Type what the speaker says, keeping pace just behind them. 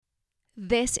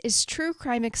This is True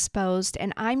Crime Exposed,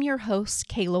 and I'm your host,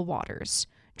 Kayla Waters,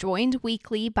 joined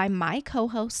weekly by my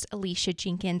co-host, Alicia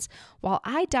Jenkins, while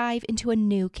I dive into a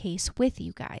new case with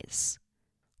you guys.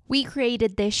 We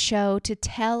created this show to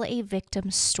tell a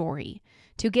victim's story,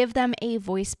 to give them a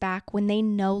voice back when they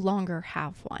no longer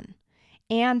have one.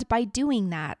 And by doing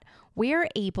that, we're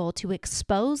able to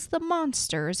expose the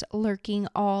monsters lurking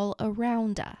all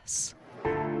around us.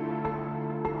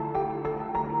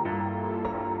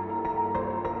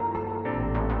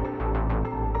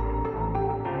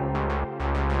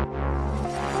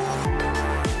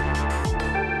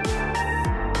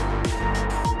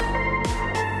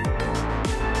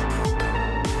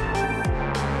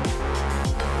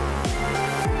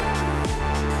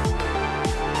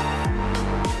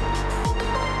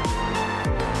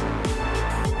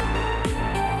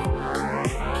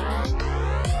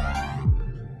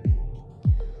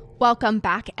 Welcome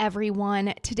back,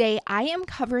 everyone. Today, I am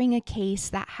covering a case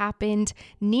that happened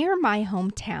near my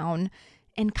hometown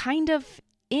and kind of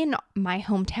in my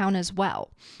hometown as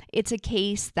well. It's a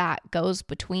case that goes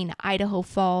between Idaho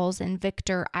Falls and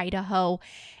Victor, Idaho,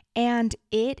 and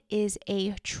it is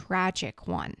a tragic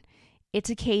one. It's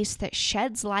a case that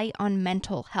sheds light on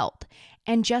mental health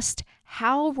and just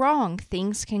how wrong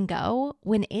things can go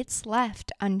when it's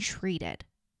left untreated.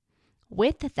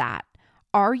 With that,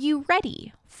 are you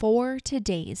ready for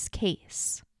today's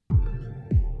case?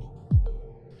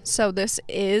 So this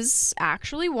is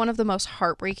actually one of the most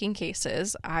heartbreaking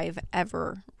cases I've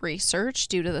ever researched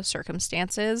due to the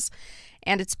circumstances,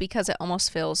 and it's because it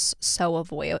almost feels so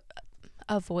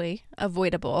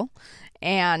avoidable,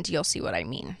 and you'll see what I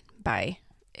mean by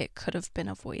it could have been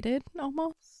avoided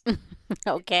almost.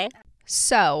 Okay.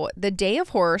 So, the day of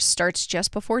horror starts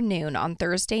just before noon on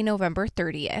Thursday, November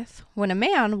 30th, when a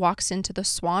man walks into the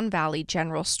Swan Valley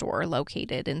General Store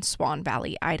located in Swan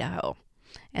Valley, Idaho.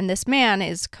 And this man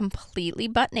is completely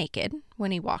butt naked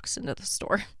when he walks into the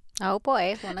store. Oh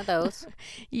boy, one of those.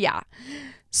 Yeah.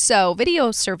 So,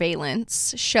 video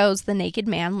surveillance shows the naked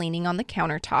man leaning on the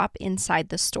countertop inside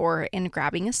the store and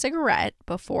grabbing a cigarette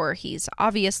before he's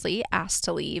obviously asked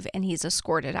to leave and he's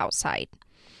escorted outside.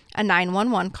 A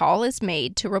 911 call is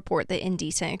made to report the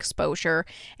indecent exposure,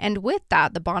 and with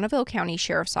that, the Bonneville County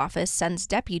Sheriff's Office sends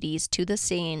deputies to the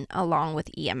scene along with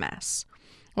EMS,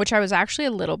 which I was actually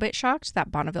a little bit shocked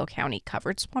that Bonneville County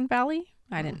covered Swan Valley.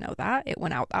 I didn't know that. It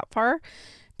went out that far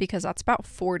because that's about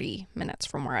 40 minutes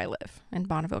from where I live, and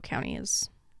Bonneville County is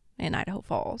in Idaho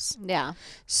Falls. Yeah.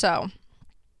 So.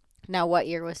 Now, what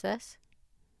year was this?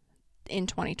 In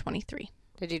 2023.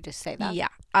 Did you just say that? Yeah.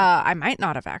 I might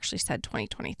not have actually said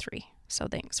 2023. So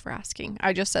thanks for asking.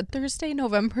 I just said Thursday,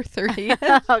 November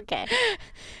 30th. Okay.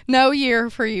 No year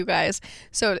for you guys.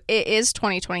 So it is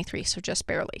 2023. So just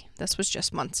barely. This was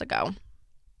just months ago.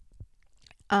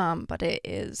 But it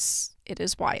is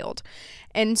wild.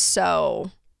 And so,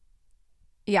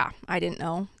 yeah, I didn't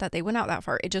know that they went out that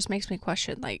far. It just makes me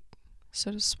question, like,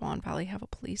 so does Swan Valley have a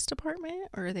police department?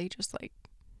 Or are they just, like,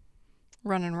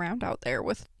 running around out there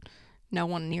with no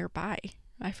one nearby?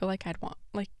 I feel like I'd want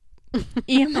like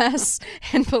EMS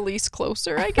and police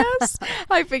closer, I guess.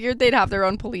 I figured they'd have their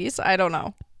own police. I don't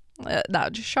know.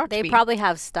 That just shocked me. They probably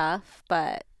have stuff,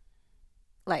 but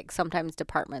like sometimes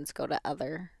departments go to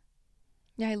other.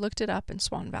 Yeah, I looked it up and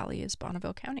Swan Valley is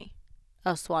Bonneville County.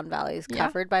 Oh, Swan Valley is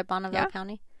covered by Bonneville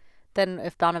County? Then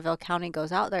if Bonneville County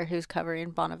goes out there, who's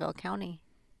covering Bonneville County?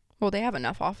 Well, they have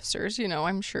enough officers,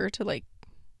 I'm sure, to like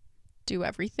do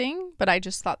everything, but I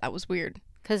just thought that was weird.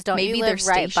 Because don't you live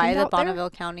right by the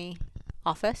Bonneville County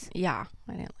office? Yeah,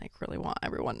 I didn't like really want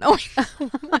everyone knowing.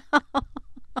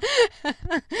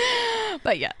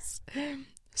 But yes.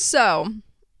 So,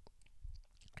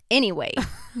 anyway,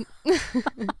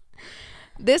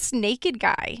 this naked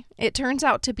guy, it turns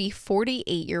out to be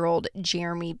 48-year-old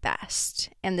Jeremy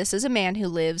Best, and this is a man who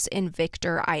lives in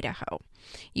Victor, Idaho.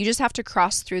 You just have to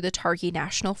cross through the Targhee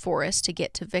National Forest to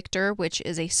get to Victor, which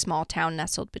is a small town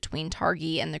nestled between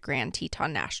Targhee and the Grand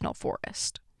Teton National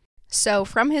Forest. So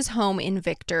from his home in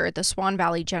Victor, the Swan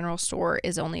Valley General Store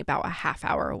is only about a half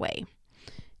hour away.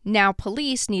 Now,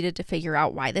 police needed to figure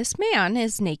out why this man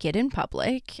is naked in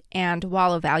public, and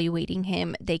while evaluating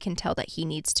him, they can tell that he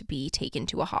needs to be taken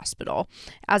to a hospital,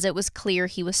 as it was clear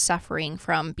he was suffering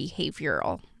from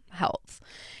behavioral health.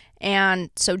 And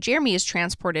so Jeremy is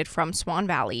transported from Swan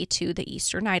Valley to the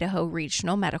Eastern Idaho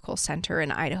Regional Medical Center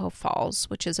in Idaho Falls,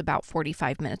 which is about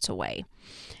 45 minutes away.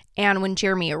 And when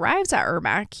Jeremy arrives at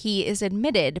ERMAC, he is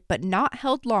admitted but not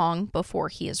held long before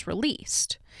he is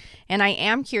released. And I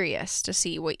am curious to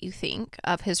see what you think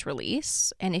of his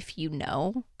release and if you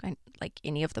know like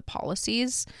any of the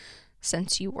policies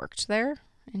since you worked there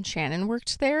and Shannon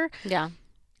worked there. Yeah.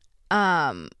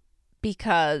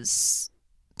 Because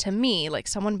to me, like,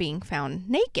 someone being found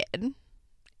naked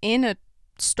in a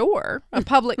store, a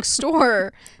public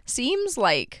store, seems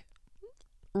like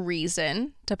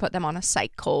reason to put them on a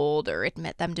psych hold or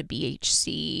admit them to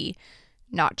BHC,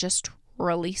 not just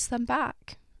release them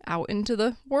back out into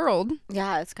the world.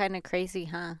 Yeah, it's kind of crazy,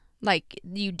 huh? Like,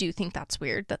 you do think that's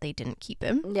weird that they didn't keep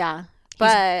him? Yeah.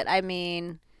 But, I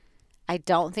mean, I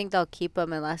don't think they'll keep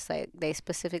him unless they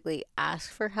specifically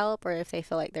ask for help or if they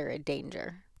feel like they're a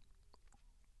danger.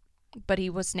 But he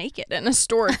was naked in a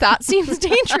store. That seems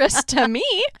dangerous to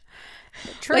me.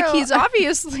 True. Like, he's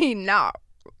obviously not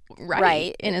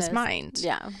right in his mind.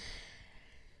 Yeah.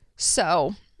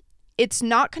 So, it's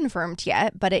not confirmed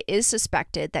yet, but it is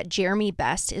suspected that Jeremy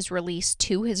Best is released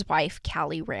to his wife,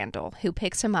 Callie Randall, who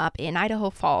picks him up in Idaho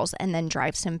Falls and then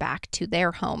drives him back to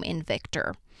their home in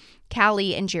Victor.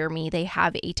 Callie and Jeremy, they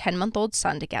have a 10-month-old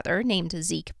son together named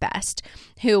Zeke Best,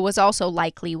 who was also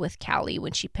likely with Callie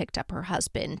when she picked up her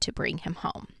husband to bring him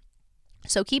home.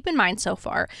 So keep in mind so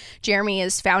far, Jeremy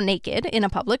is found naked in a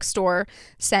public store,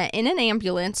 sent in an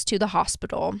ambulance to the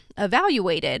hospital,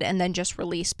 evaluated, and then just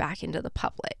released back into the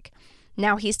public.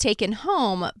 Now he's taken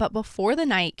home, but before the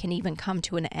night can even come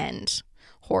to an end,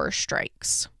 horror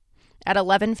strikes. At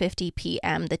 11:50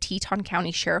 p.m., the Teton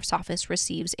County Sheriff's Office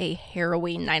receives a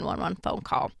harrowing 911 phone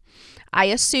call. I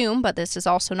assume, but this is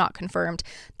also not confirmed,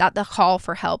 that the call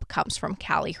for help comes from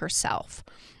Callie herself.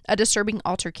 A disturbing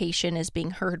altercation is being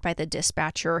heard by the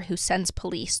dispatcher, who sends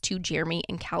police to Jeremy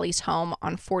and Callie's home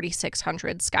on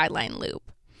 4600 Skyline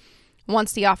Loop.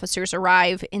 Once the officers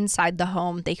arrive inside the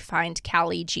home, they find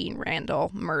Callie Jean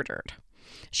Randall murdered.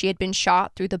 She had been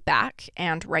shot through the back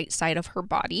and right side of her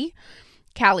body.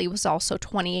 Callie was also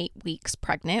 28 weeks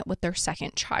pregnant with their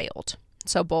second child.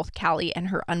 So both Callie and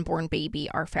her unborn baby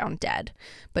are found dead.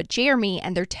 But Jeremy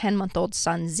and their 10-month-old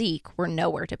son Zeke were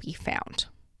nowhere to be found.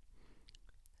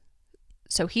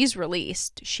 So he's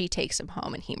released, she takes him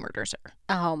home, and he murders her.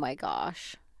 Oh my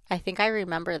gosh. I think I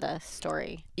remember this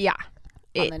story. Yeah.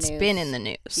 It's been in the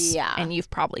news. Yeah. And you've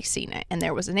probably seen it. And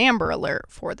there was an Amber Alert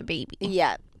for the baby.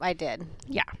 Yeah, I did.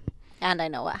 Yeah. And I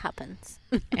know what happens.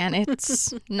 And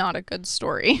it's not a good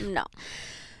story. No.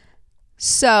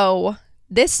 So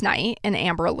this night, an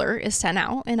Amber Alert is sent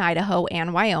out in Idaho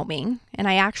and Wyoming. And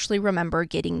I actually remember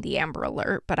getting the Amber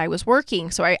Alert, but I was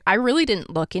working, so I really didn't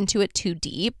look into it too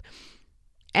deep.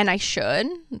 And I should.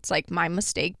 It's like my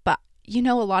mistake. But, you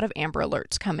know, a lot of Amber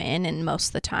Alerts come in, and most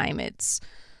of the time it's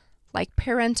like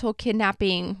parental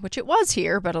kidnapping, which it was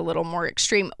here, but a little more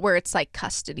extreme, where it's like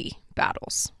custody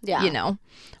battles. Yeah. You know,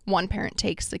 one parent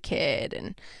takes the kid.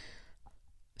 And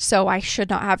so I should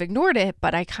not have ignored it,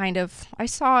 but I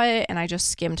saw it and I just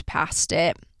skimmed past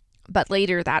it. But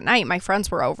later that night, my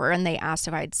friends were over and they asked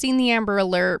if I'd seen the Amber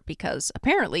Alert, because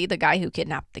apparently the guy who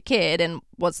kidnapped the kid and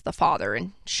was the father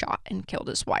and shot and killed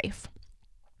his wife.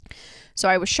 So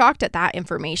I was shocked at that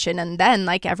information. And then,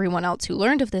 like everyone else who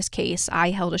learned of this case,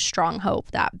 I held a strong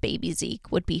hope that baby Zeke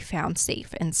would be found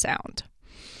safe and sound.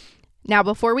 Now,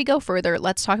 before we go further,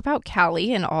 let's talk about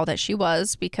Callie and all that she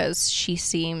was, because she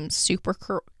seems super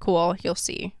cool. You'll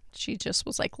see. She just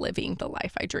was like living the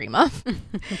life I dream of.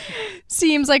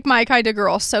 Seems like my kind of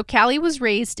girl. So Callie was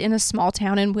raised in a small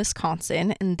town in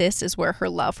Wisconsin, and this is where her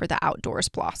love for the outdoors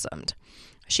blossomed.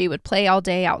 She would play all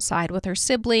day outside with her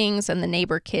siblings and the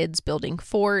neighbor kids building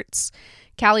forts.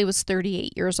 Callie was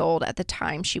 38 years old at the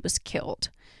time she was killed.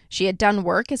 She had done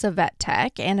work as a vet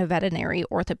tech and a veterinary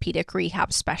orthopedic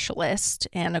rehab specialist,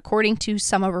 and according to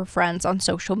some of her friends on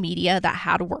social media that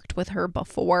had worked with her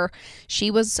before, she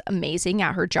was amazing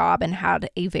at her job and had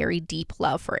a very deep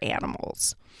love for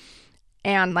animals.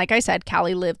 And like I said,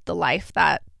 Callie lived the life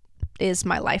that is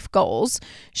my life goals.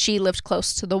 She lived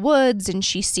close to the woods, and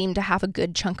she seemed to have a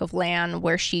good chunk of land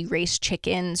where she raised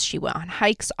chickens. She went on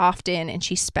hikes often, and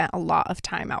she spent a lot of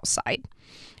time outside.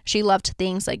 She loved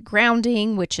things like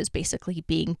grounding, which is basically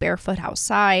being barefoot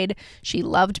outside. She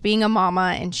loved being a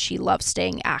mama, and she loved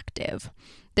staying active.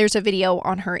 There's a video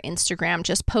on her Instagram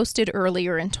just posted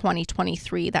earlier in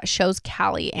 2023 that shows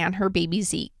Callie and her baby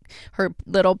Zeke, her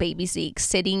little baby Zeke,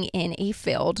 sitting in a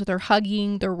field. They're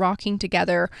hugging, they're rocking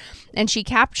together, and she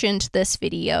captioned this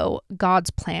video, "God's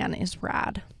plan is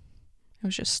rad." It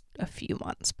was just a few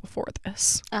months before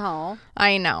this. Oh.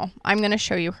 I know. I'm going to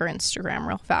show you her Instagram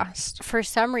real fast. For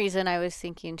some reason, I was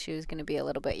thinking she was going to be a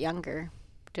little bit younger,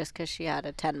 just because she had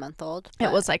a 10-month-old.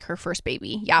 It was like her first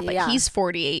baby. Yeah, but he's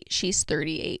 48. She's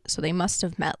 38. So they must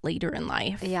have met later in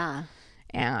life. Yeah.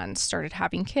 And started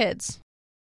having kids.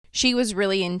 She was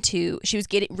really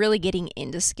getting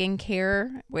into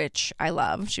skincare, which I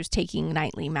love. She was taking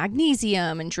nightly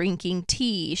magnesium and drinking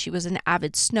tea. She was an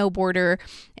avid snowboarder,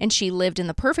 and she lived in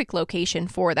the perfect location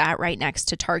for that, right next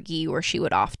to Targhee, where she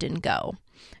would often go.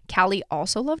 Callie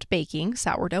also loved baking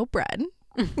sourdough bread,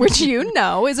 which you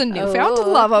know is a newfound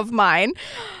love of mine.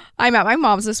 I'm at my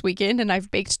mom's this weekend, and I've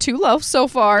baked 2 loaves so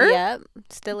far. Yep,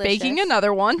 it's delicious. Baking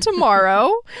another one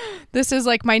tomorrow. This is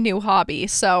like my new hobby,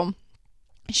 so...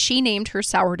 She named her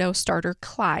sourdough starter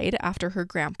Clyde after her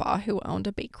grandpa, who owned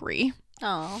a bakery.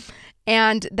 Oh.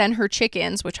 And then her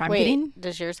chickens, which I'm getting...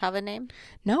 Does yours have a name?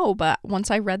 No, but once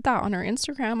I read that on her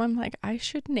Instagram, I'm like, I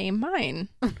should name mine.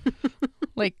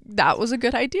 Like, that was a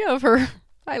good idea of her.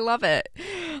 I love it.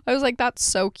 I was like, that's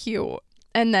so cute.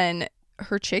 And then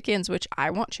her chickens, which I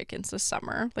want chickens this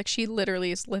summer. Like, she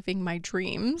literally is living my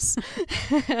dreams.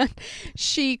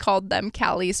 She called them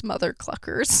Callie's mother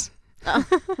cluckers.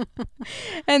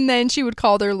 And then she would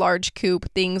call their large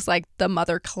coop things like the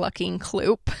mother clucking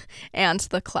cloop and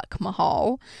the cluck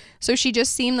mahal. So she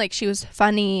just seemed like she was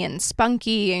funny and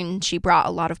spunky, and she brought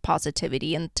a lot of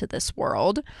positivity into this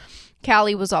world.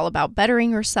 Callie was all about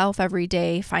bettering herself every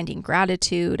day, finding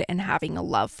gratitude, and having a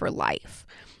love for life.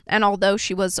 And although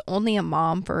she was only a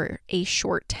mom for a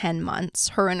short 10 months,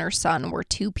 her and her son were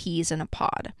 2 peas in a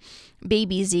pod.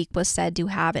 Baby Zeke was said to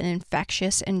have an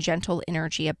infectious and gentle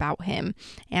energy about him,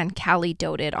 and Callie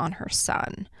doted on her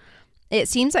son. It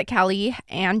seems that Callie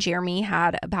and Jeremy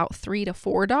had about 3 to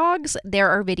 4 dogs. There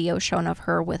are videos shown of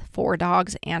her with 4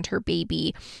 dogs and her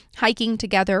baby hiking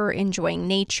together, enjoying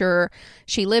nature.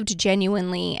 She lived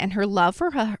genuinely, and her love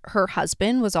for her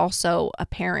husband was also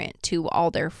apparent to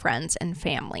all their friends and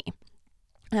family.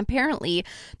 And apparently,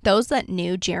 those that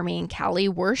knew Jeremy and Callie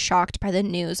were shocked by the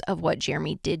news of what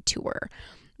Jeremy did to her.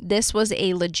 This was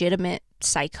a legitimate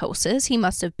psychosis he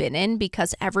must have been in,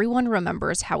 because everyone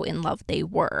remembers how in love they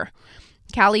were.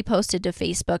 Callie posted to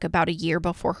Facebook about a year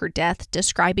before her death,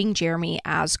 describing Jeremy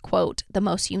as, quote, the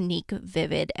most unique,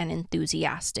 vivid, and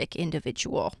enthusiastic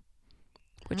individual,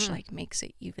 which makes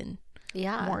it even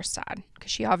more sad,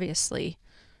 because she obviously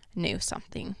knew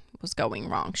something was going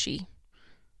wrong. She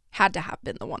had to have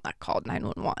been the one that called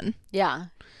 911. Yeah.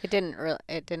 It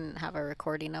didn't have a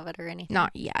recording of it or anything.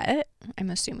 Not yet. I'm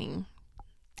assuming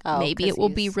maybe it will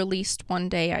be released one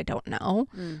day. I don't know.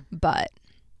 But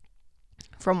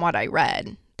from what I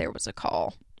read, there was a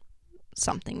call.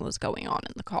 Something was going on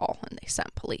in the call, and they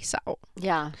sent police out.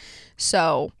 Yeah.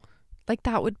 So, like,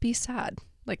 that would be sad.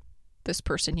 Like, this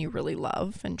person you really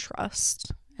love and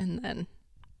trust, and then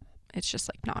it's just,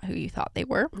 like, not who you thought they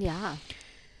were. Yeah.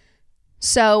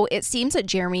 So it seems that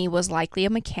Jeremy was likely a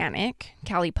mechanic.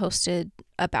 Callie posted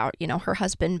about, her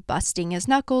husband busting his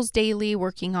knuckles daily,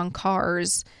 working on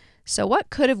cars. So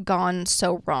what could have gone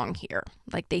so wrong here?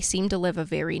 Like, they seem to live a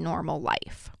very normal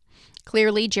life.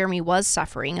 Clearly, Jeremy was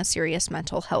suffering a serious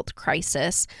mental health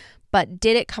crisis, but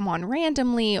did it come on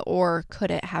randomly, or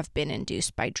could it have been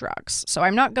induced by drugs? So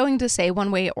I'm not going to say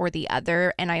one way or the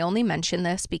other, and I only mention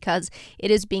this because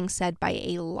it is being said by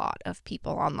a lot of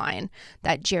people online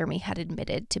that Jeremy had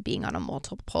admitted to being on a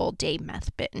multiple-day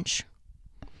meth binge.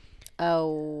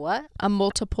 Oh, what? A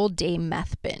multiple-day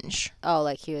meth binge. Oh,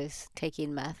 like he was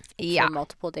taking meth for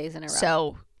multiple days in a row.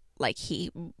 So, like, he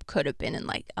could have been in,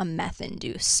 like, a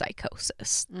meth-induced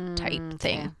psychosis type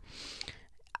thing.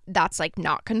 That's, like,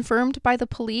 not confirmed by the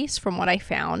police from what I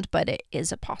found, but it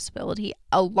is a possibility.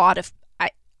 A lot of,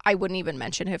 I wouldn't even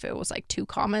mention if it was, like, 2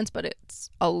 comments, but it's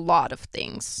a lot of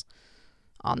things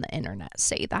on the internet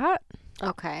say that.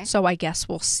 Okay. So I guess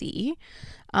we'll see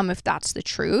if that's the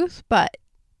truth. But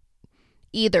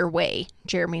either way,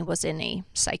 Jeremy was in a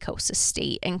psychosis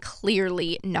state and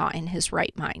clearly not in his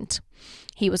right mind.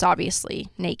 He was obviously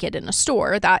naked in a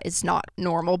store. That is not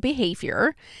normal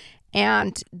behavior.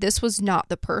 And this was not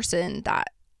the person that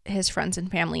his friends and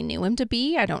family knew him to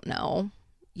be. I don't know,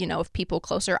 if people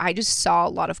closer. I just saw a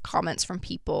lot of comments from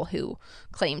people who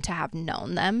claimed to have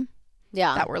known them.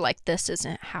 Yeah. That were like, this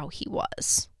isn't how he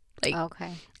was. Like,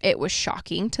 okay. It was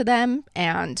shocking to them.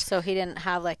 And so he didn't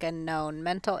have, like, a known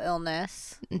mental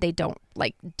illness. They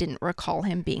didn't recall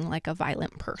him being, like, a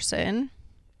violent person.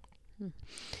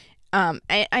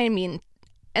 I mean,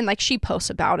 and, like, she posts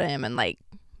about him and, like,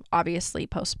 obviously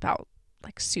posts about,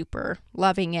 like, super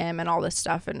loving him and all this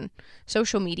stuff, and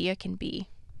social media can be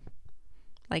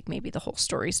like, maybe the whole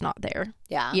story's not there.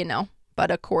 Yeah.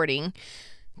 But according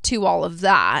to all of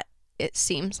that, it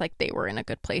seems like they were in a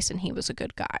good place and he was a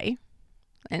good guy.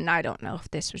 And I don't know if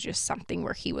this was just something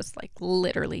where he was, like,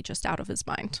 literally just out of his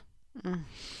mind.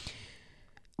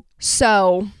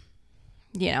 So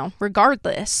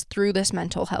regardless, through this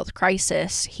mental health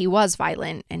crisis, he was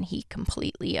violent and he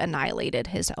completely annihilated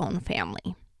his own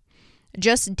family.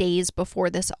 Just days before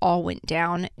this all went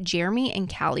down, Jeremy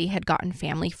and Callie had gotten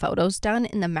family photos done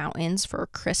in the mountains for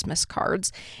Christmas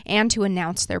cards and to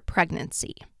announce their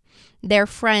pregnancy. Their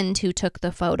friend who took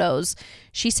the photos,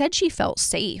 she said she felt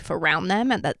safe around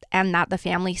them and that the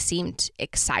family seemed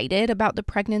excited about the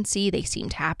pregnancy. They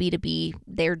seemed happy to be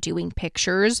there doing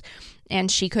pictures,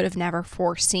 and she could have never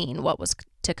foreseen what was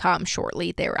to come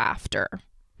shortly thereafter.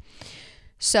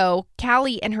 So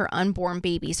Callie and her unborn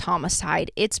baby's homicide,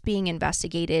 it's being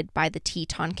investigated by the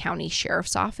Teton County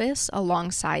Sheriff's Office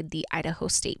alongside the Idaho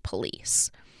State Police.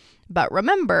 But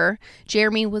remember,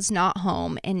 Jeremy was not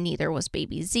home and neither was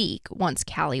baby Zeke once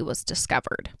Callie was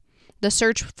discovered. The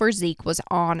search for Zeke was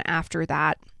on after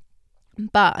that,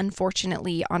 but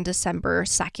unfortunately on December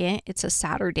 2nd, it's a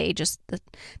Saturday,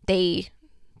 the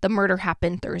murder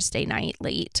happened Thursday night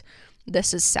late.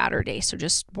 This is Saturday, so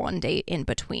just one day in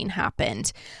between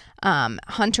happened.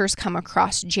 Hunters come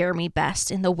across Jeremy Best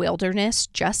in the wilderness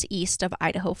just east of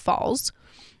Idaho Falls.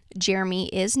 Jeremy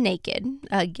is naked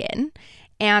again,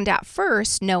 and at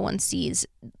first, no one sees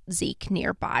Zeke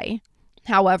nearby.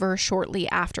 However, shortly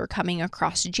after coming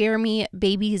across Jeremy,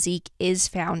 baby Zeke is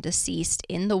found deceased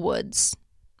in the woods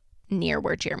near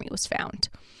where Jeremy was found.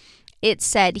 It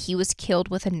said he was killed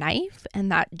with a knife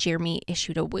and that Jeremy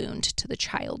issued a wound to the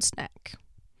child's neck.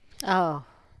 Oh.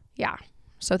 Yeah.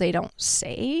 So they don't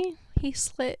say he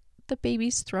slit the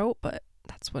baby's throat, but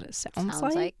that's what it sounds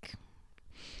like.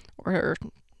 Or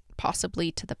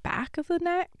possibly to the back of the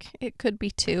neck. It could be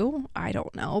too. I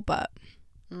don't know, but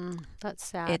that's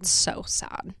sad. It's so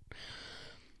sad.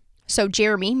 So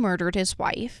Jeremy murdered his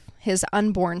wife, his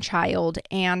unborn child,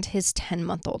 and his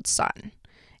 10-month-old son.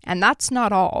 And that's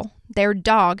not all. Their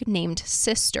dog named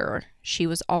Sister, she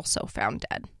was also found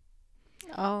dead.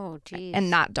 Oh, geez.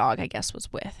 And that dog, I guess,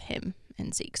 was with him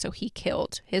and Zeke. So he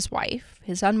killed his wife,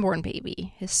 his unborn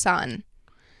baby, his son,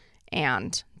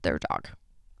 and their dog.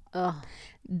 Oh.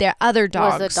 The other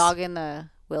dogs. Was the dog in the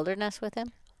wilderness with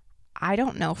him? I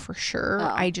don't know for sure.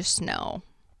 Oh. I just know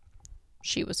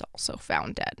she was also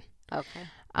found dead. Okay.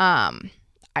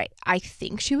 I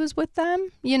think she was with them,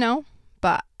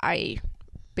 but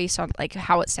based on like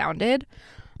how it sounded,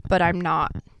 but I'm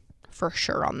not for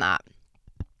sure on that.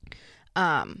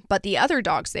 But the other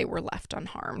dogs, they were left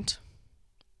unharmed.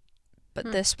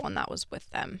 But this one that was with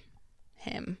them,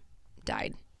 him,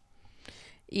 died.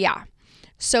 Yeah.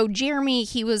 So Jeremy,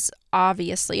 he was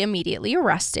obviously immediately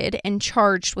arrested and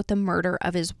charged with the murder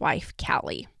of his wife,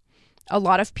 Callie. A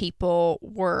lot of people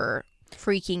were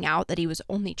freaking out that he was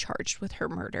only charged with her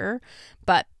murder,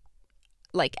 but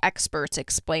like experts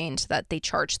explained that they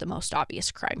charged the most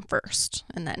obvious crime first,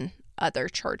 and then other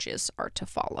charges are to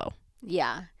follow.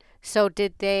 Yeah. So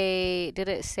did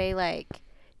it say like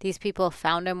these people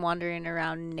found him wandering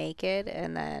around naked,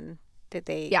 and then did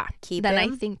they keep him? Then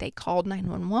I think they called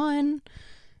 911,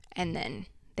 and then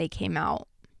they came out.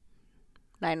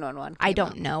 911. I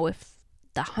don't know if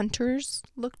the hunters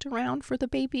looked around for the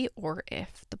baby or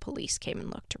if the police came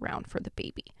and looked around for the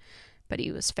baby, but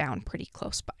he was found pretty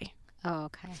close by. Oh,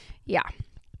 okay. Yeah.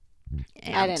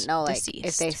 And I didn't know, like, deceased.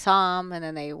 if they saw him and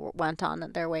then they went on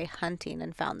their way hunting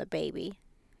and found the baby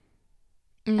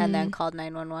and then called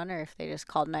 911, or if they just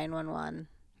called 911.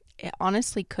 It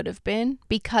honestly could have been,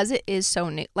 because it is so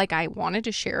new. Like, I wanted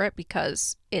to share it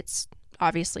because it's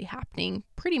obviously happening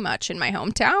pretty much in my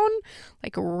hometown,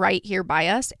 like right here by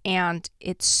us, and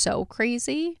it's so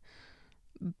crazy,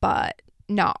 but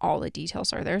not all the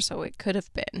details are there, so it could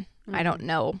have been. I don't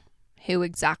know who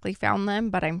exactly found them,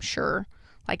 but I'm sure,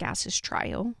 like, as his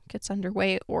trial gets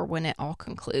underway or when it all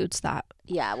concludes, that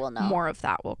we'll know. More of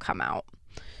that will come out.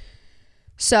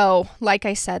 So, like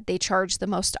I said, they charged the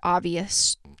most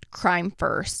obvious crime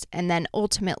first, and then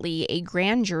ultimately a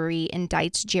grand jury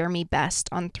indicts Jeremy Best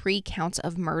on 3 counts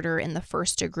of murder in the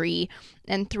first degree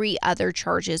and 3 other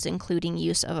charges, including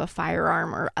use of a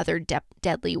firearm or other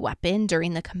deadly weapon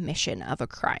during the commission of a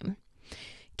crime.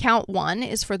 Count 1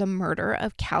 is for the murder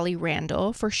of Callie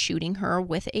Randall for shooting her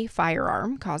with a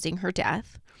firearm, causing her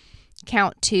death.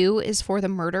 Count 2 is for the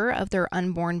murder of their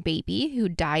unborn baby, who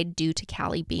died due to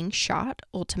Callie being shot,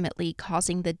 ultimately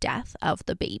causing the death of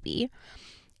the baby.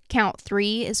 Count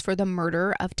 3 is for the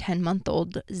murder of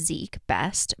 10-month-old Zeke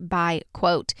Best by,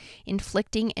 quote,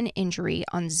 inflicting an injury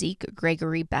on Zeke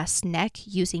Gregory Best's neck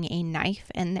using a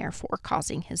knife and therefore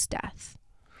causing his death.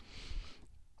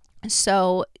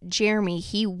 So Jeremy,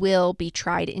 he will be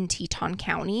tried in Teton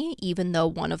County, even though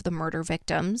one of the murder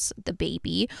victims, the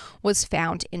baby, was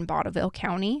found in Bonneville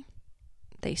County.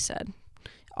 They said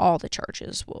all the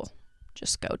charges will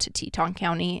just go to Teton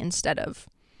County instead of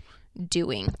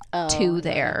doing 2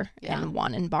 there and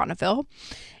 1 in Bonneville.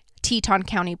 Teton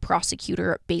County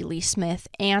prosecutor Bailey Smith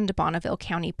and Bonneville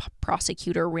County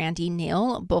prosecutor Randy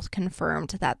Neal both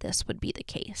confirmed that this would be the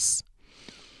case.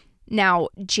 Now,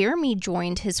 Jeremy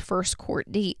joined his first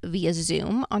court date via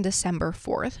Zoom on December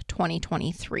 4th,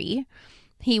 2023.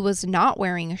 He was not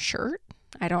wearing a shirt.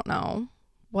 I don't know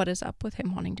what is up with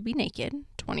him wanting to be naked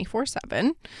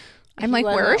 24/7. I'm like,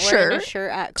 wear a shirt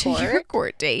at court. To your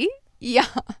court date. Yeah.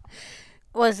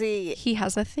 Was he? He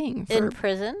has a thing for, in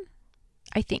prison?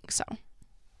 I think so.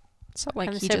 So like,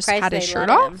 I'm he just had his shirt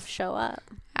off. Him show up.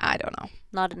 I don't know.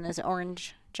 Not in his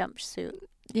orange jumpsuit.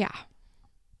 Yeah.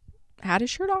 Had his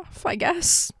shirt off, I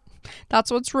guess.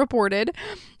 That's what's reported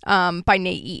by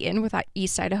Nate Eaton with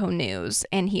East Idaho News.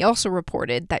 And he also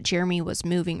reported that Jeremy was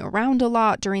moving around a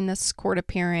lot during this court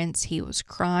appearance. He was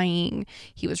crying.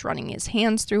 He was running his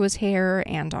hands through his hair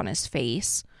and on his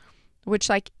face. Which,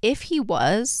 like, if he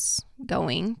was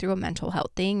going through a mental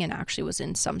health thing and actually was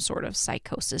in some sort of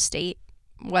psychosis state,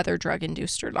 whether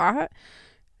drug-induced or not,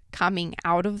 coming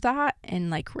out of that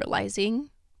and, like, realizing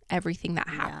everything that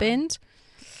happened,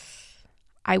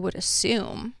 I would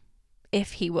assume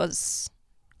if he was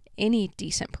any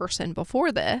decent person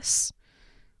before this,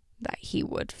 that he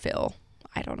would feel,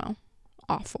 I don't know,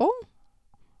 awful.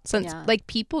 Since, like,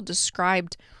 people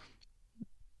described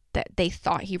that they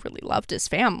thought he really loved his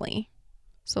family.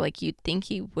 So, like, you'd think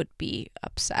he would be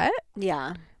upset.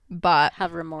 Yeah. But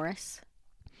have remorse.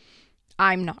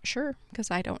 I'm not sure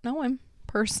because I don't know him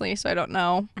personally. So I don't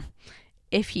know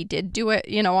if he did do it,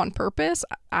 you know, on purpose.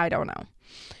 I don't know.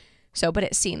 So, but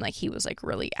it seemed like he was, like,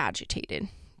 really agitated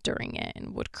during it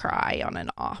and would cry on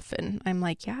and off. And I'm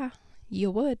like, yeah,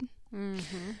 you would.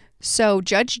 Mm-hmm. So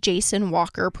Judge Jason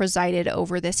Walker presided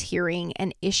over this hearing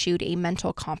and issued a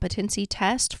mental competency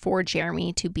test for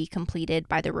Jeremy to be completed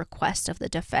by the request of the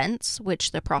defense,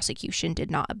 which the prosecution did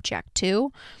not object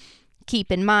to.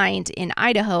 Keep in mind, in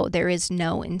Idaho, there is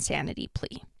no insanity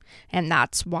plea. And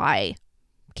that's why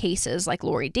cases like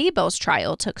Lori Daybell's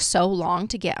trial took so long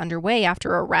to get underway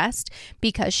after arrest,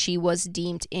 because she was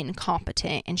deemed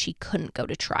incompetent and she couldn't go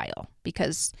to trial,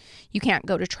 because you can't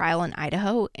go to trial in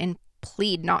Idaho and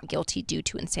plead not guilty due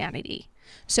to insanity.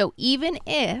 So even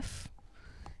if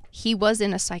he was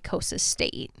in a psychosis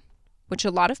state, which a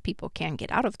lot of people can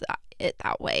get out of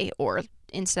that way, or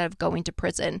instead of going to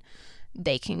prison,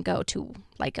 they can go to,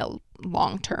 like, a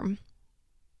long-term,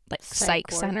 like,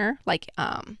 psych center, like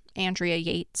Andrea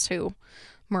Yates, who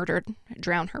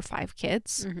drowned her 5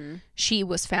 kids. Mm-hmm. She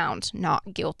was found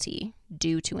not guilty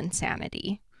due to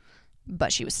insanity,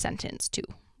 but she was sentenced to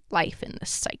life in the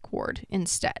psych ward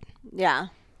instead. Yeah.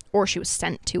 Or she was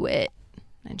sent to it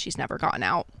and she's never gotten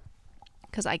out,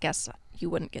 because I guess you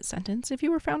wouldn't get sentenced if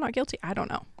you were found not guilty. I don't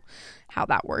know how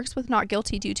that works with not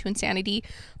guilty due to insanity,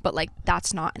 but, like,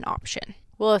 that's not an option.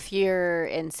 Well, if you're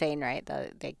insane, right,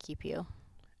 they keep you.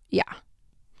 Yeah.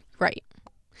 Right.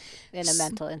 In a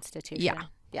mental institution. Yeah.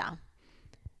 Yeah.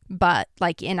 But,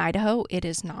 like, in Idaho, it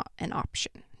is not an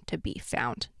option to be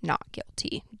found not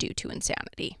guilty due to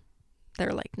insanity.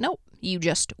 They're like, nope, you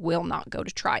just will not go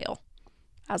to trial.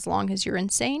 As long as you're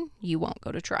insane, you won't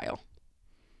go to trial.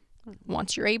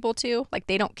 Once you're able to, like,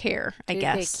 they don't care, I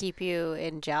guess. Do they keep you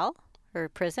in jail or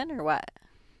prison or what?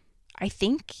 I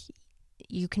think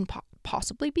you can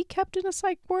possibly be kept in a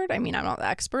psych ward. I mean, I'm not the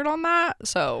expert on that,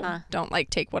 so don't, like,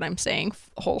 take what I'm saying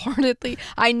wholeheartedly.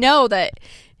 I know that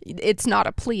it's not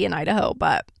a plea in Idaho,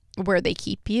 but where they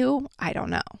keep you, I don't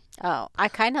know. Oh, I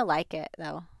kind of like it,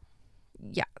 though.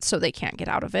 Yeah, so they can't get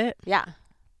out of it. Yeah.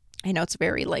 I know it's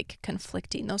very, like,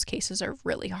 conflicting. Those cases are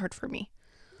really hard for me.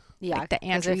 Yeah, like the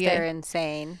Andrea, if they're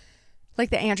insane. Like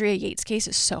the Andrea Yates case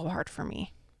is so hard for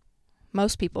me.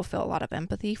 Most people feel a lot of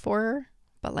empathy for her,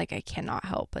 but, like, I cannot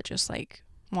help but just, like,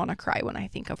 want to cry when I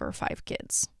think of her 5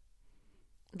 kids.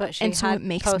 But she had it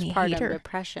makes me hate her.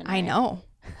 Depression. Right? I know.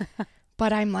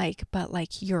 But I'm like,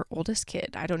 your oldest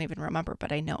kid, I don't even remember,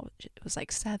 but I know it was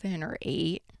like 7 or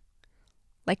 8.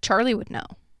 Like, Charlie would know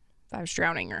if I was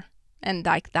drowning her. And,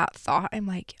 like, that thought, I'm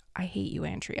like, I hate you,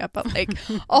 Andrea. But, like,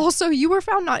 also, you were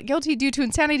found not guilty due to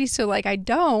insanity. So, like, I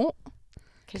don't.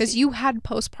 Because you had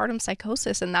postpartum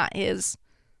psychosis, and that is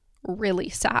really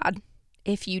sad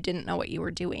if you didn't know what you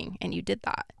were doing and you did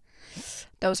that.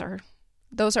 Those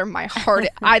are my hard.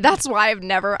 That's why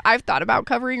I've thought about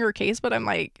covering her case, but I'm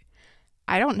like,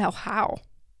 I don't know how.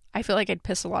 I feel like I'd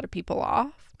piss a lot of people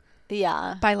off.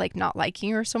 Yeah. By, like, not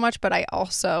liking her so much, but I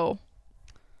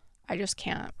just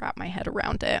can't wrap my head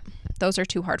around it. Those are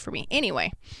too hard for me.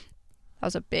 Anyway, that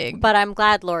was a big... But I'm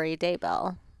glad Lori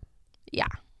Daybell. Yeah.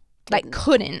 like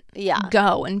couldn't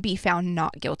go and be found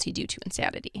not guilty due to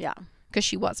insanity. Yeah. Because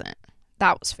she wasn't.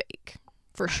 That was fake,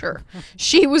 for sure.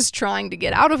 She was trying to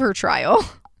get out of her trial,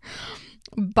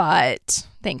 but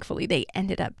thankfully they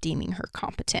ended up deeming her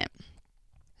competent.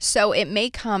 So it may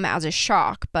come as a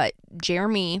shock, but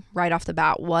Jeremy, right off the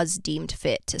bat, was deemed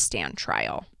fit to stand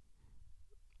trial.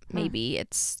 Maybe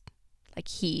it's like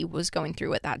he was going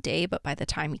through it that day, but by the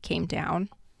time he came down,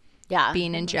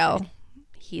 being in jail,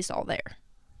 he's all there,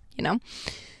 you know?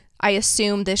 I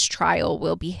assume this trial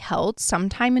will be held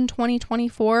sometime in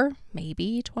 2024,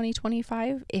 maybe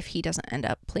 2025, if he doesn't end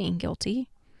up pleading guilty.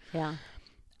 Yeah.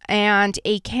 And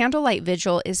a candlelight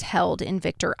vigil is held in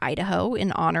Victor, Idaho,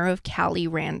 in honor of Callie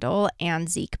Randall and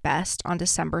Zeke Best on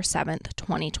December 7th,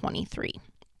 2023.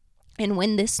 And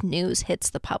when this news hits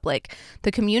the public,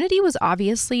 the community was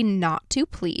obviously not too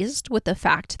pleased with the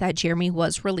fact that Jeremy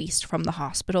was released from the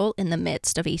hospital in the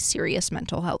midst of a serious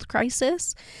mental health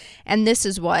crisis. And this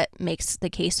is what makes the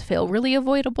case feel really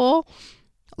avoidable,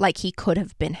 like he could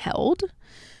have been held.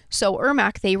 So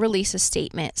Ermac, they release a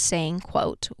statement saying,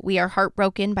 quote, "We are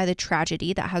heartbroken by the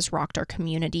tragedy that has rocked our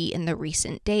community in the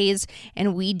recent days,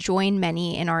 and we join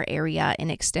many in our area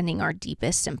in extending our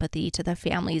deepest sympathy to the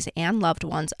families and loved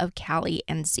ones of Callie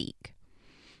and Zeke."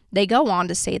 They go on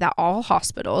to say that all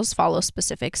hospitals follow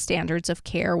specific standards of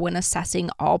care when assessing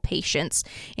all patients,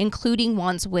 including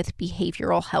ones with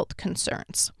behavioral health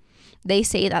concerns. They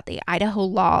say that the Idaho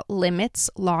law limits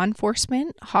law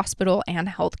enforcement, hospital, and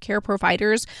healthcare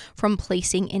providers from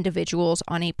placing individuals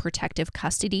on a protective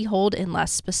custody hold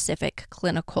unless specific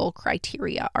clinical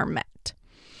criteria are met.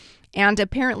 And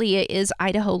apparently it is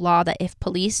Idaho law that if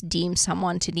police deem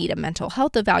someone to need a mental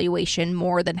health evaluation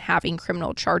more than having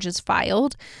criminal charges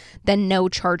filed, then no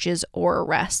charges or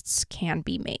arrests can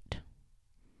be made.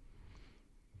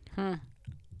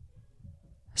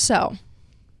 So,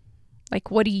 like,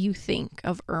 what do you think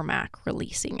of Ermac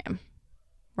releasing him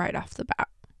right off the bat?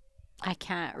 I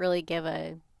can't really give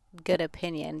a good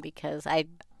opinion because I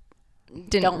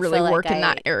didn't really work in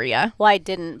that area. Well, I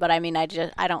didn't, but I mean, I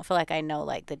don't feel like I know,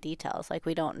 like, the details. Like,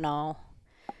 we don't know,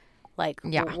 like,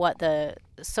 what the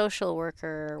social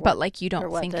worker, but like, you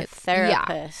don't think the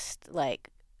therapist, like,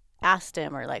 asked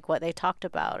him, or like what they talked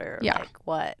about, or like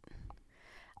what.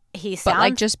 He sounds, but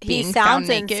like just being found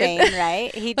naked, insane,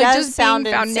 right? He like does just sound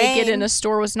being found insane. naked in a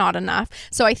store was not enough.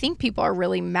 So I think people are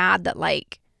really mad that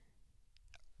like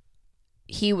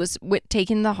he was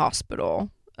taken to the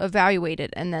hospital,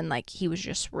 evaluated, and then like he was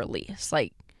just released.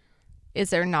 Like, is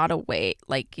there not a way?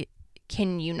 Like,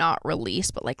 can you not release,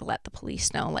 but like let the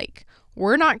police know, like,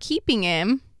 we're not keeping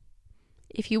him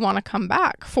if you want to come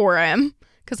back for him?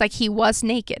 Because, like, he was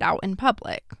naked out in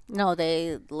public. No,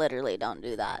 they literally don't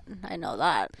do that. I know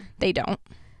that. They don't?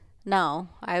 No,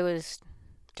 I was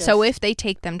just... So if they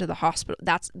take them to the hospital,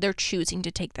 they're choosing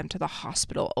to take them to the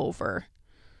hospital over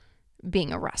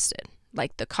being arrested.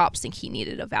 Like, the cops think he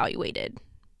needed evaluated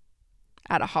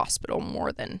at a hospital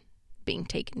more than being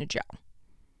taken to jail.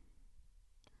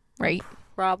 Right?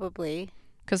 Probably.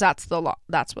 Because that's the law.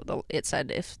 That's what it said.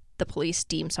 If the police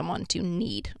deem someone to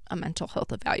need a mental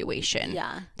health evaluation,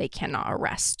 they cannot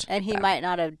arrest. And he might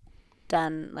not have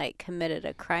committed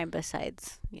a crime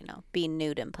besides, being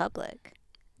nude in public.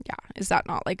 Yeah. Is that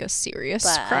not like a serious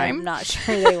crime? I'm not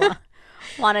sure they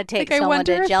want to take someone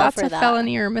to jail for that. I wonder if that's a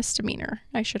felony or misdemeanor.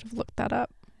 I should have looked that up.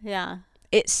 Yeah.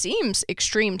 It seems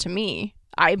extreme to me.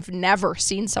 I've never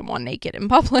seen someone naked in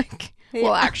public. Yeah.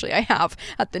 Well, actually, I have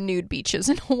at the nude beaches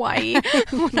in Hawaii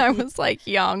when I was like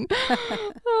young.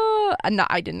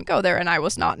 I didn't go there, and I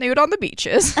was not nude on the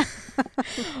beaches.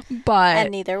 But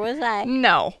and neither was I.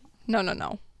 No.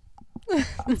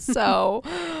 So,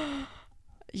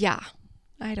 yeah,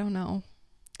 I don't know.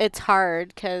 It's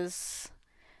hard because,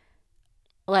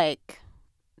 like,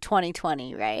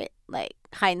 2020, right? Like,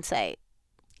 hindsight.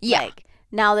 Yeah. Like,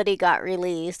 now that he got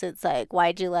released, it's like,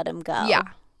 why'd you let him go? Yeah.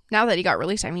 Now that he got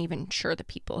released, I'm even sure the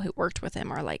people who worked with him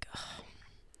are like, oh,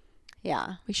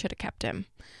 yeah, we should have kept him.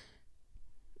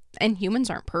 And humans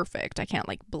aren't perfect. I can't,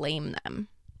 like, blame them.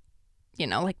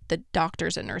 Like, the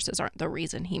doctors and nurses aren't the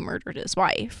reason he murdered his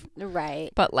wife. Right.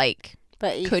 But, like,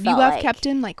 could you have kept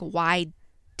him? Like, why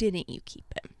didn't you keep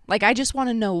him? Like, I just want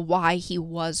to know why he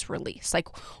was released. Like,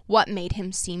 what made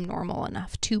him seem normal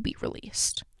enough to be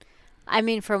released? I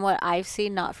mean, from what I've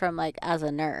seen, not from, like, as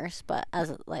a nurse, but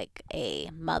as, like,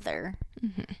 a mother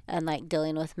and, like,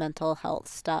 dealing with mental health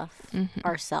stuff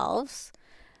ourselves,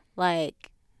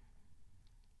 like,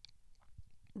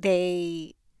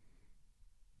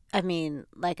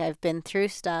 I've been through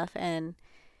stuff, and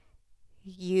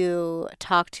you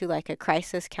talk to, like, a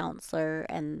crisis counselor,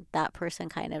 and that person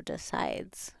kind of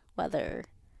decides whether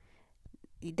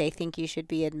they think you should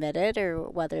be admitted or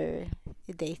whether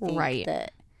they think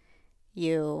that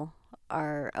you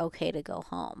are okay to go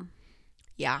home.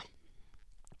 Yeah.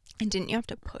 And didn't you have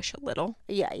to push a little?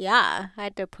 Yeah. I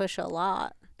had to push a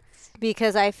lot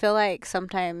because I feel like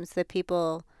sometimes the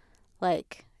people,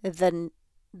 like the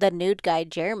nude guy,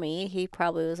 Jeremy, he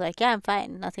probably was like, yeah, I'm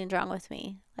fine. Nothing's wrong with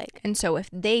me. Like, and so if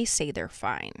they say they're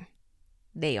fine,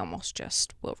 they almost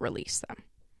just will release them.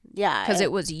 Yeah. Because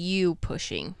it was you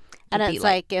pushing. And it's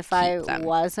like if I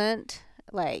wasn't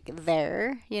like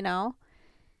there, you know,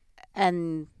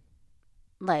 and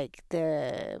like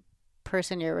the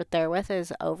person you're there with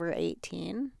is over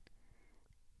 18,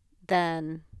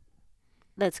 then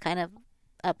that's kind of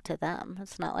up to them.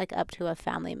 It's not like up to a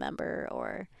family member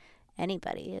or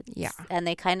anybody. And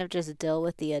they kind of just deal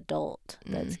with the adult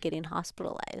that's getting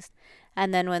hospitalized.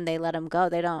 And then when they let them go,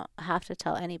 they don't have to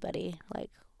tell anybody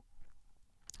like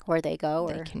where they go.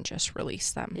 They can just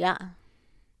release them. Yeah.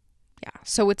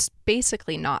 So it's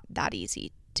basically not that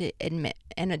easy to admit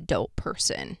an adult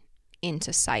person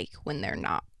into psych when they're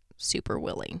not super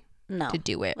willing to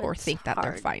do it or think that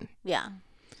they're fine. Yeah.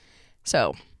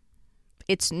 So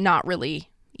it's not really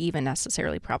even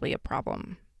necessarily probably a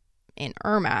problem in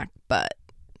Ermac, but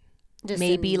just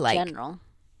maybe in like general.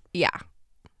 Yeah.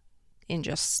 In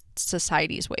just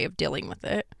society's way of dealing with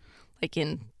it, like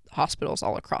in hospitals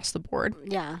all across the board.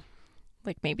 Yeah.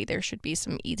 Like maybe there should be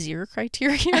some easier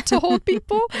criteria to hold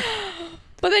people.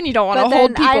 But then you don't want to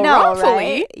hold people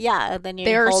wrongfully. Right? Yeah, then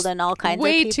you're holding all kinds of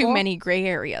people. Way too many gray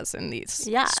areas in these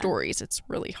stories. It's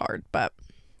really hard. But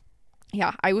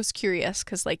yeah, I was curious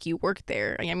because like you worked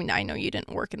there. I mean, I know you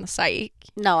didn't work in the psych.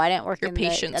 No, I didn't work in the... Your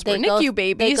patients were NICU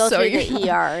babies. They go through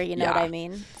the ER, you know what I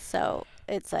mean? So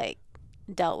it's like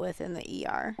dealt with in the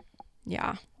ER.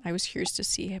 Yeah, I was curious to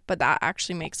see it. But that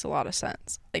actually makes a lot of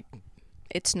sense. Like,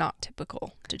 it's not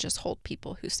typical to just hold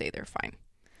people who say they're fine.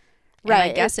 Right.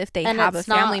 And I guess if they have a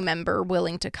family member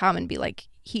willing to come and be like,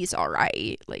 he's all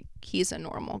right, like, he's a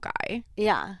normal guy.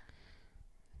 Yeah.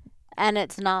 And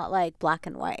it's not like black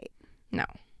and white. No.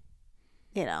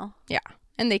 You know? Yeah.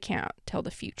 And they can't tell the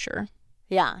future.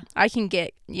 Yeah. I can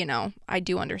get, you know, I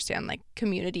do understand, like,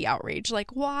 community outrage.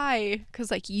 Like, why? Because,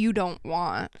 like, you don't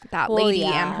want that lady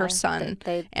and her son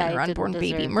and her unborn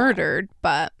baby murdered.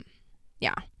 But,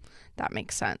 yeah, that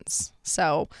makes sense.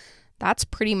 So... that's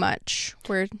pretty much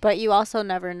where... But you also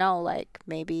never know. Like,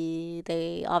 maybe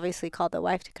they obviously called the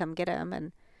wife to come get him,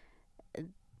 and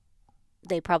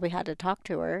they probably had to talk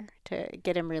to her to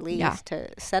get him released, to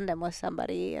send him with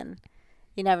somebody, and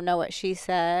you never know what she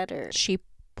said. Or she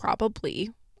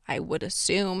probably, I would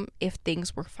assume, if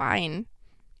things were fine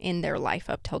in their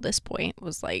life up till this point,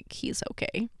 was like, he's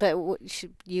okay. But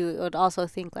you would also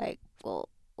think, like, well,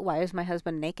 why is my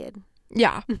husband naked?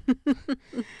 Yeah.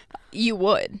 You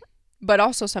would. But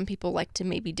also some people like to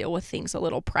maybe deal with things a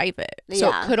little private. So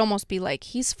it could almost be like,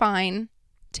 he's fine.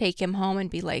 Take him home and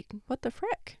be like, what the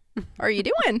frick are you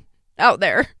doing out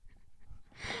there?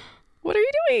 What are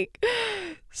you doing?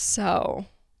 So,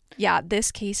 yeah,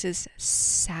 this case is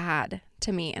sad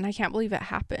to me. And I can't believe it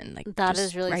happened. Like, that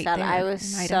is really sad. I was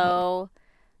so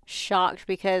shocked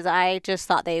because I just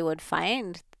thought they would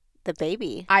find the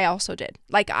baby. I also did.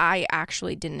 Like, I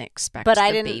actually didn't expect the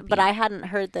baby. But I hadn't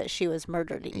heard that she was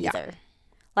murdered either. Yeah.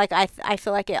 Like, I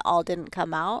feel like it all didn't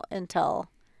come out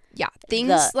until... Yeah,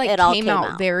 things came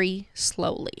out very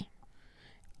slowly.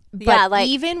 But yeah, like,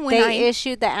 even when they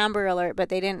issued the Amber Alert, but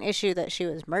they didn't issue that she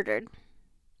was murdered.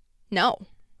 No.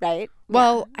 Right?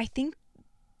 Well, I think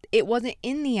it wasn't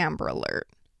in the Amber Alert,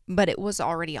 but it was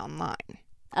already online.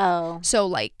 Oh. So,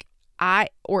 like,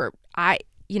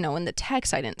 you know, in the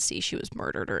text, I didn't see she was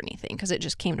murdered or anything because it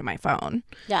just came to my phone.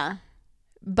 Yeah.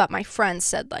 But my friend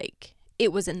said, like,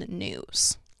 it was in the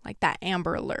news. Like, that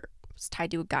Amber Alert was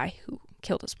tied to a guy who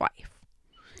killed his wife.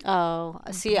 Oh.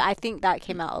 See, I think that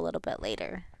came out a little bit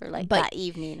later or, like, that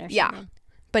evening or something. Yeah.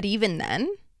 But even then,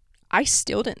 I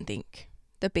still didn't think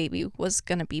the baby was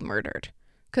going to be murdered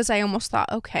because I almost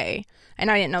thought, okay. And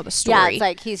I didn't know the story. Yeah, it's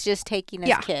like he's just taking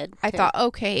his kid. I thought,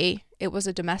 okay, it was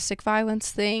a domestic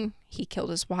violence thing. He killed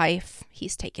his wife.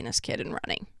 He's taking his kid and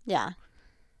running. Yeah.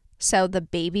 So the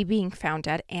baby being found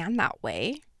dead and that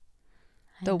way,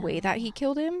 the way that he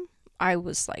killed him, I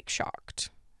was like shocked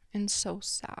and so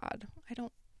sad.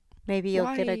 Maybe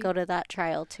you'll get to go to that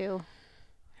trial too.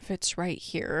 If it's right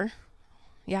here.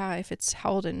 Yeah, if it's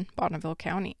held in Bonneville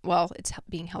County. Well, it's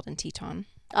being held in Teton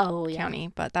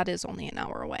County, but that is only an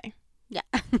hour away. Yeah.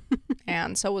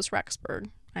 And so was Rexburg.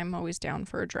 I'm always down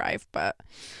for a drive, but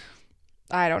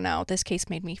I don't know. This case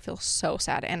made me feel so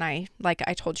sad. And like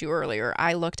I told you earlier,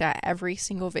 I looked at every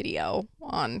single video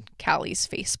on Callie's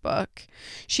Facebook.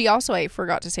 She also, I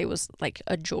forgot to say, was like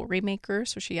a jewelry maker.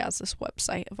 So she has this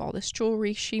website of all this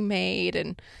jewelry she made.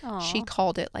 And she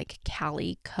called it like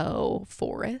Callie Co.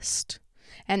 Forest.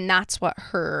 And that's what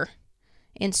her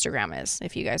Instagram is.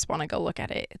 If you guys want to go look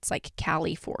at it, it's like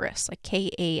Callie Forest, like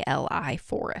Kali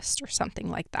Forest or something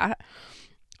like that.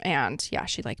 And yeah,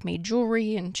 she like made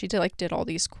jewelry and she did all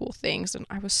these cool things. And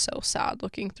I was so sad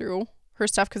looking through her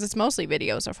stuff because it's mostly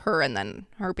videos of her and then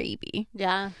her baby.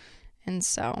 Yeah. And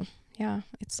so, yeah,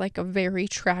 it's like a very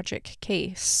tragic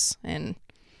case. And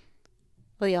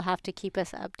well, you'll have to keep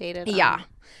us updated. Yeah.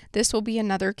 This will be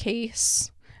another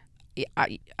case.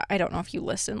 I don't know if you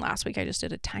listened last week. I just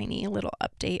did a tiny little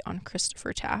update on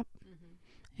Christopher Tapp.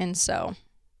 Mm-hmm. And so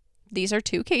these are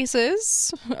 2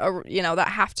 cases, that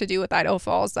have to do with Idaho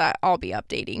Falls that I'll be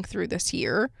updating through this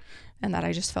year and that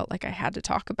I just felt like I had to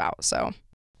talk about. So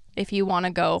if you want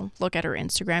to go look at her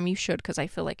Instagram, you should, because I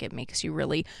feel like it makes you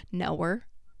really know her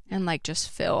and like just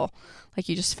feel like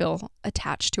you just feel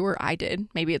attached to her. I did.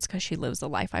 Maybe it's because she lives the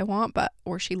life I want,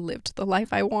 or she lived the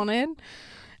life I wanted.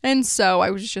 And so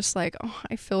I was just like, oh,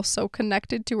 I feel so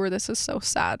connected to her. This is so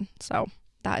sad. So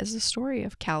that is the story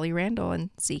of Callie Randall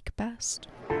and Zeke Best.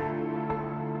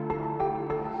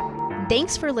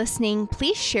 Thanks for listening.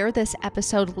 Please share this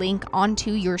episode link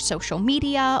onto your social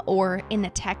media or in a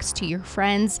text to your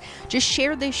friends. Just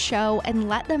share this show and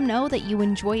let them know that you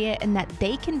enjoy it and that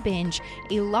they can binge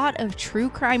a lot of true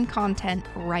crime content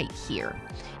right here.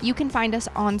 You can find us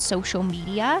on social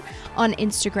media, on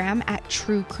Instagram at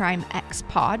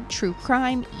TrueCrimeXPod,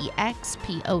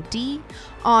 TrueCrimeEXPOD,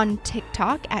 on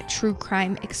TikTok at True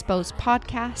Crime Exposed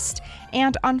Podcast,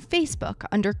 and on Facebook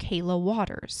under Kayla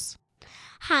Waters.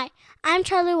 Hi, I'm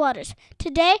Charlie Waters.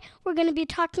 Today, we're going to be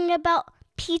talking about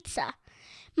pizza.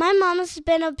 My mom has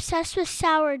been obsessed with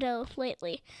sourdough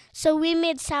lately, so we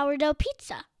made sourdough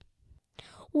pizza.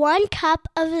 1 cup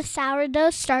of the sourdough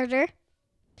starter.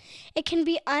 It can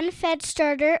be unfed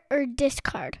starter or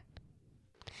discard.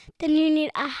 Then you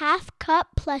need a 1/2 cup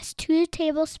plus 2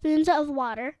 tablespoons of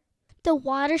water. The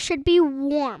water should be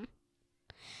warm.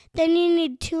 Then you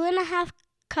need 2.5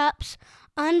 cups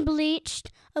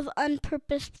unbleached of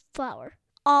all-purpose flour.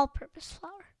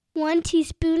 1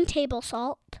 teaspoon table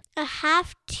salt, a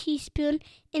 1/2 teaspoon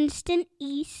instant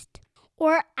yeast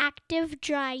or active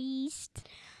dry yeast.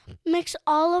 Mix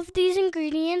all of these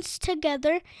ingredients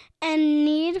together and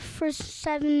knead for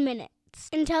 7 minutes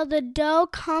until the dough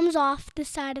comes off the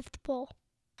side of the bowl.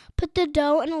 Put the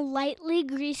dough in a lightly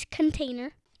greased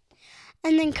container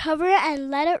and then cover it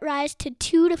and let it rise to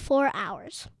 2 to 4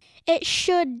 hours. It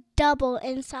should double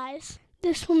in size.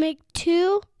 This will make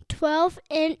 2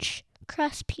 12-inch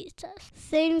crust pizzas,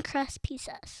 thin crust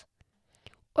pizzas.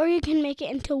 Or you can make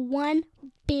it into 1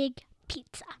 big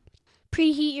pizza.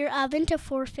 Preheat your oven to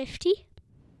 450.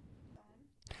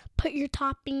 Put your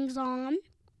toppings on.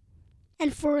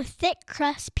 And for a thick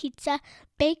crust pizza,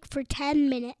 bake for 10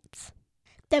 minutes.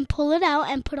 Then pull it out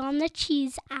and put on the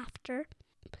cheese after.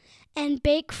 And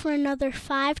bake for another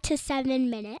 5 to 7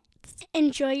 minutes.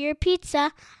 Enjoy your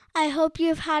pizza. I hope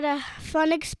you've had a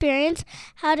fun experience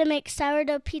how to make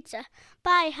sourdough pizza.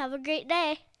 Bye. Have a great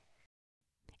day.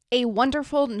 A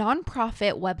wonderful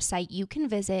nonprofit website you can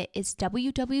visit is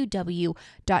www.nami.org.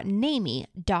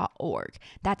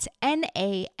 That's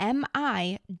NAMI.org.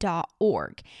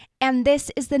 And this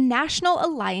is the National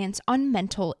Alliance on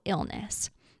Mental Illness.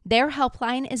 Their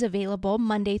helpline is available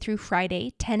Monday through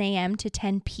Friday, 10 a.m. to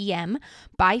 10 p.m.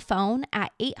 by phone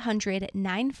at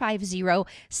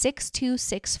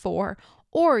 800-950-6264,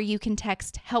 or you can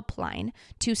text helpline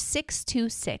to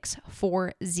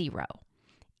 62640.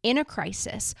 In a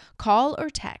crisis, call or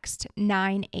text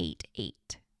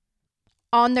 988.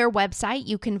 On their website,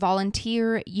 you can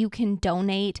volunteer, you can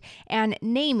donate, and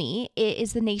NAMI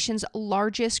is the nation's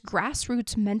largest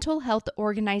grassroots mental health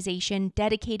organization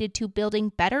dedicated to building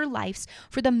better lives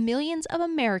for the millions of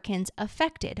Americans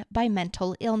affected by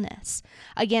mental illness.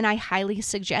 Again, I highly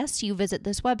suggest you visit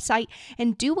this website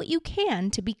and do what you can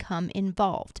to become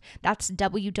involved. That's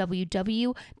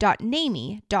www.nami.org.